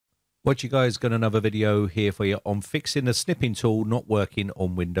What you guys, got another video here for you on fixing the snipping tool not working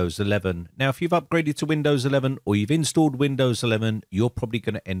on Windows 11. Now, if you've upgraded to Windows 11 or you've installed Windows 11, you're probably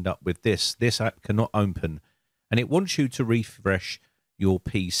going to end up with this. This app cannot open, and it wants you to refresh your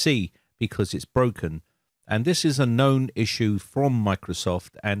PC because it's broken. And this is a known issue from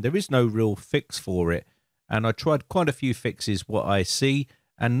Microsoft, and there is no real fix for it. And I tried quite a few fixes, what I see,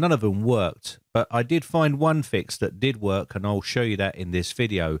 and none of them worked. But I did find one fix that did work, and I'll show you that in this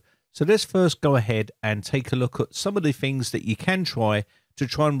video. So let's first go ahead and take a look at some of the things that you can try to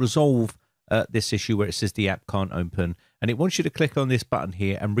try and resolve this issue where it says the app can't open. And it wants you to click on this button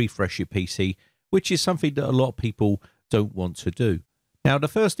here and refresh your PC, which is something that a lot of people don't want to do. Now, the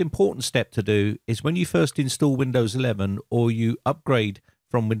first important step to do is when you first install Windows 11 or you upgrade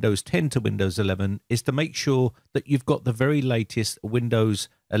from Windows 10 to Windows 11 is to make sure that you've got the very latest Windows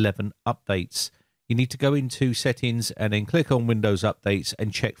 11 updates. You need to go into settings and then click on Windows Updates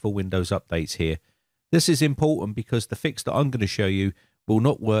and check for Windows Updates here. This is important because the fix that I'm going to show you will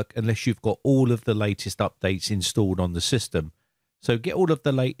not work unless you've got all of the latest updates installed on the system. So get all of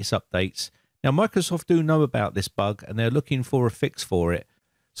the latest updates. Now, Microsoft do know about this bug and they're looking for a fix for it.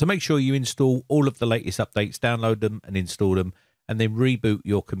 So make sure you install all of the latest updates, download them and install them, and then reboot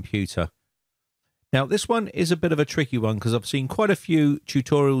your computer. Now, this one is a bit of a tricky one because I've seen quite a few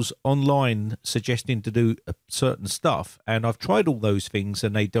tutorials online suggesting to do certain stuff, and I've tried all those things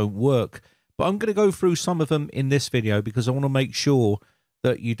and they don't work. But I'm going to go through some of them in this video because I want to make sure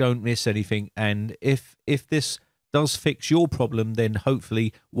that you don't miss anything. And if this does fix your problem, then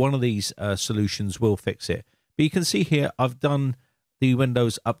hopefully one of these solutions will fix it. But you can see here I've done the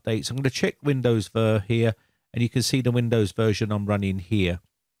Windows updates. I'm going to check Windows Ver here, and you can see the Windows version I'm running here.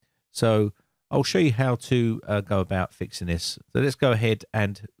 So I'll show you how to go about fixing this. So let's go ahead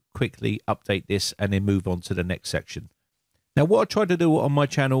and quickly update this and then move on to the next section. Now, what I try to do on my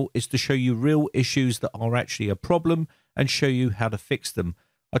channel is to show you real issues that are actually a problem and show you how to fix them.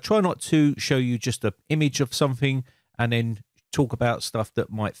 I try not to show you just an image of something and then talk about stuff that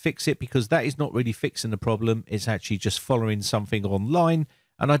might fix it, because that is not really fixing the problem. It's actually just following something online,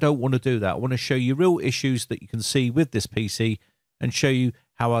 and I don't want to do that. I want to show you real issues that you can see with this PC and show you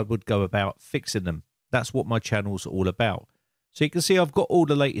how I would go about fixing them. That's what my channel's all about. So you can see I've got all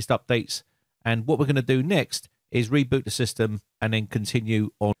the latest updates, and what we're going to do next is reboot the system and then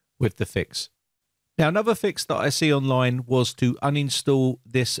continue on with the fix. Now, another fix that I see online was to uninstall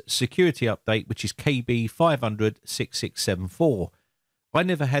this security update, which is KB5006674. I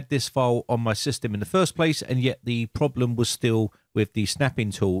never had this file on my system in the first place, and yet the problem was still with the snapping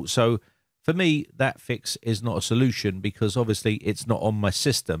tool. So for me, that fix is not a solution because obviously it's not on my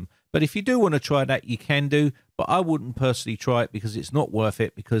system. But if you do want to try that, you can do. But I wouldn't personally try it because it's not worth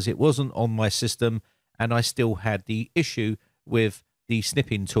it, because it wasn't on my system and I still had the issue with the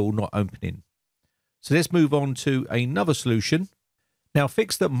snipping tool not opening. So let's move on to another solution. Now, a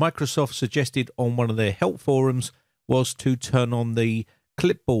fix that Microsoft suggested on one of their help forums was to turn on the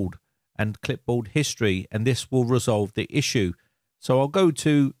clipboard and clipboard history, and this will resolve the issue. So I'll go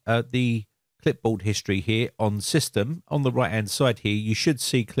to the clipboard history here on system. On the right hand side here, you should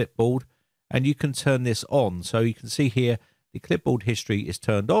see clipboard, and you can turn this on. So you can see here the clipboard history is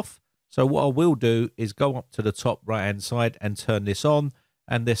turned off. So what I will do is go up to the top right hand side and turn this on,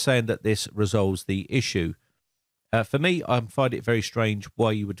 and they're saying that this resolves the issue. For me, I find it very strange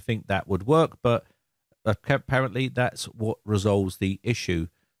why you would think that would work, but apparently that's what resolves the issue.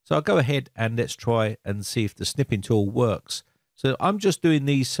 So I'll go ahead and let's try and see if the snipping tool works. So I'm just doing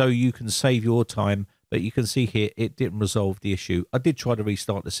these so you can save your time, but you can see here it didn't resolve the issue. I did try to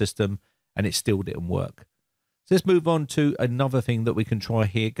restart the system and it still didn't work. So let's move on to another thing that we can try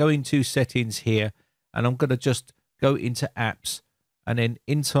here. Go into settings here, and I'm going to just go into apps, and then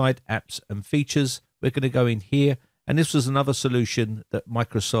inside apps and features, we're going to go in here. And this was another solution that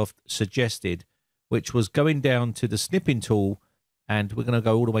Microsoft suggested, which was going down to the snipping tool, and we're going to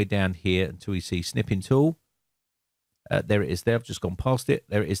go all the way down here until we see snipping tool. There it is there. I've just gone past it.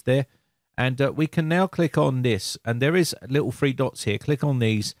 There it is there. And we can now click on this, and there is little three dots here. Click on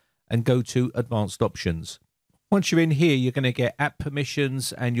these and go to advanced options. Once you're in here, you're going to get app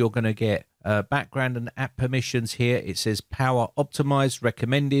permissions, and you're going to get background and app permissions here. It says power optimized,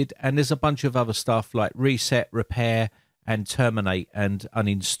 recommended, and there's a bunch of other stuff like reset, repair, and terminate and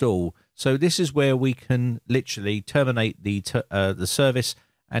uninstall. So this is where we can literally terminate the service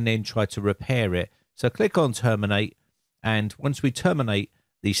and then try to repair it. So click on terminate, and once we terminate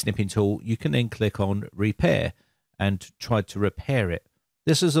the snipping tool, you can then click on repair and try to repair it.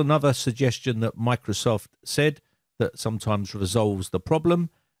 This is another suggestion that Microsoft said that sometimes resolves the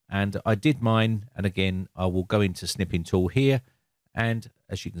problem, and I did mine. And again, I will go into snipping tool here, and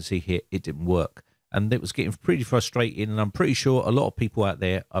as you can see here, it didn't work. And it was getting pretty frustrating, and I'm pretty sure a lot of people out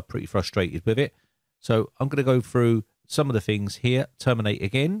there are pretty frustrated with it. So I'm going to go through some of the things here, terminate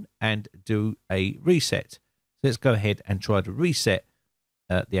again, and do a reset. So let's go ahead and try to reset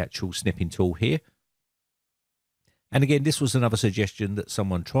the actual snipping tool here. And again, this was another suggestion that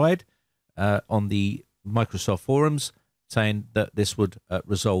someone tried on the Microsoft forums, saying that this would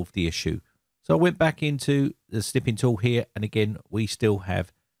resolve the issue. So I went back into the snipping tool here, and again, we still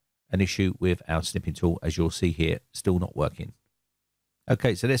have an issue with our snipping tool, as you'll see here, still not working.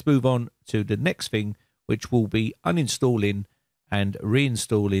 Okay, so let's move on to the next thing, which will be uninstalling and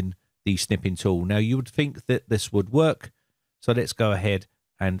reinstalling the snipping tool. Now, you would think that this would work, so let's go ahead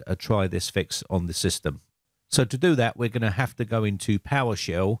and try this fix on the system. So to do that, we're going to have to go into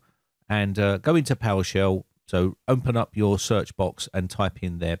PowerShell and go into PowerShell. So open up your search box and type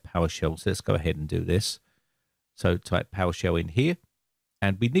in there PowerShell. So let's go ahead and do this. So type PowerShell in here.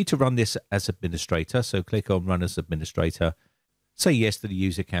 And we need to run this as administrator. So click on Run as Administrator. Say yes to the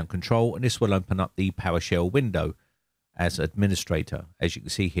user account control, and this will open up the PowerShell window as administrator. As you can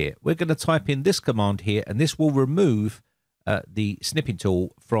see here, we're going to type in this command here, and this will remove the snipping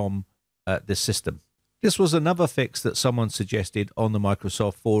tool from the system. This was another fix that someone suggested on the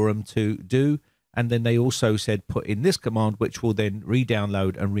Microsoft forum to do. And then they also said put in this command, which will then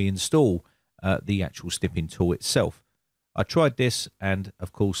re-download and reinstall the actual snipping tool itself. I tried this, and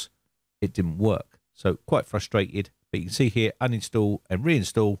of course it didn't work. So quite frustrated, but you can see here, uninstall and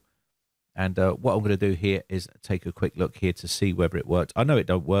reinstall. And what I'm going to do here is take a quick look here to see whether it worked. I know it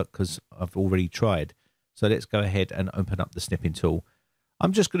don't work because I've already tried. So let's go ahead and open up the snipping tool.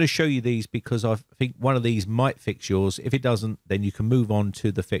 I'm just going to show you these because I think one of these might fix yours. If it doesn't, then you can move on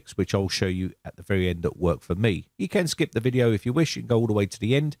to the fix, which I'll show you at the very end that worked for me. You can skip the video if you wish and go all the way to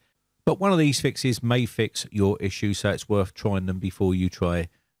the end. But one of these fixes may fix your issue, so it's worth trying them before you try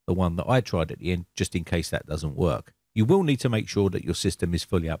the one that I tried at the end, just in case that doesn't work. You will need to make sure that your system is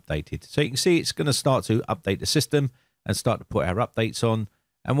fully updated. So you can see it's going to start to update the system and start to put our updates on.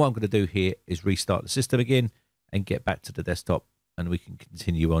 And what I'm going to do here is restart the system again and get back to the desktop, and we can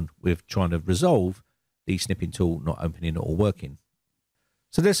continue on with trying to resolve the snipping tool not opening or working.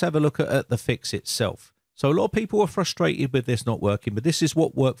 So let's have a look at the fix itself. So a lot of people are frustrated with this not working, but this is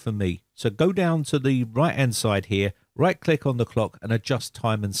what worked for me. So go down to the right-hand side here, right-click on the clock and adjust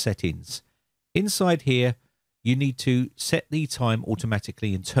time and settings. Inside here, you need to set the time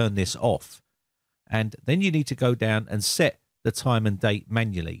automatically and turn this off. And then you need to go down and set the time and date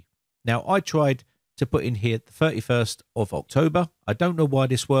manually. Now, I tried to put in here the 31st of October. I don't know why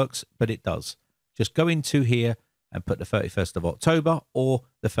this works, but it does. Just go into here and put the 31st of October or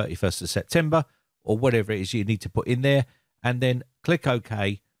the 31st of September or whatever it is you need to put in there, and then click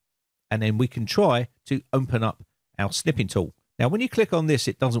OK, and then we can try to open up our snipping tool. Now, when you click on this,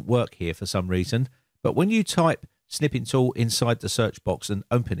 it doesn't work here for some reason, but when you type snipping tool inside the search box and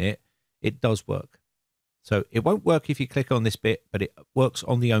open it, it does work. So it won't work if you click on this bit, but it works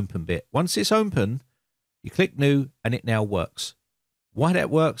on the open bit. Once it's open, you click new and it now works. Why that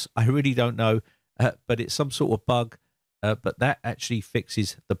works, I really don't know, but it's some sort of bug, but that actually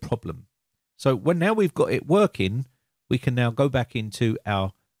fixes the problem. So now we've got it working, we can now go back into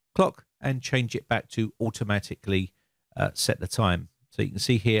our clock and change it back to automatically set the time. So you can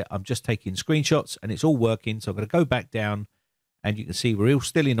see here, I'm just taking screenshots and it's all working. So I'm going to go back down and you can see we're all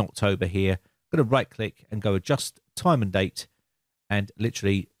still in October here. I'm going to right click and go adjust time and date and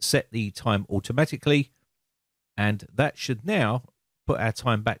literally set the time automatically. And that should now put our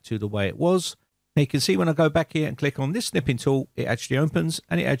time back to the way it was. Now you can see when I go back here and click on this snipping tool, it actually opens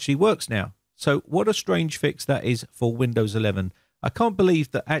and it actually works now. So what a strange fix that is for Windows 11. I can't believe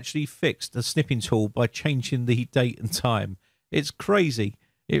that actually fixed the snipping tool by changing the date and time. It's crazy.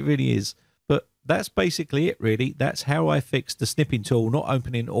 It really is. But that's basically it, really. That's how I fixed the snipping tool not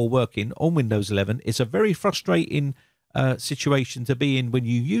opening or working on Windows 11. It's a very frustrating situation to be in when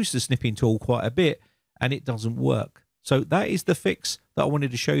you use the snipping tool quite a bit and it doesn't work. So that is the fix that I wanted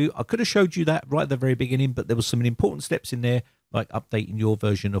to show you. I could have showed you that right at the very beginning, but there was some important steps in there, like updating your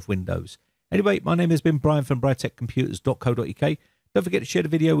version of Windows. Anyway, my name has been Brian from briteccomputers.co.uk. Don't forget to share the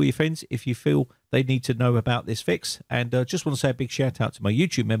video with your friends if you feel they need to know about this fix. And just want to say a big shout out to my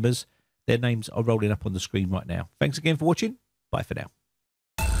YouTube members. Their names are rolling up on the screen right now. Thanks again for watching. Bye for now.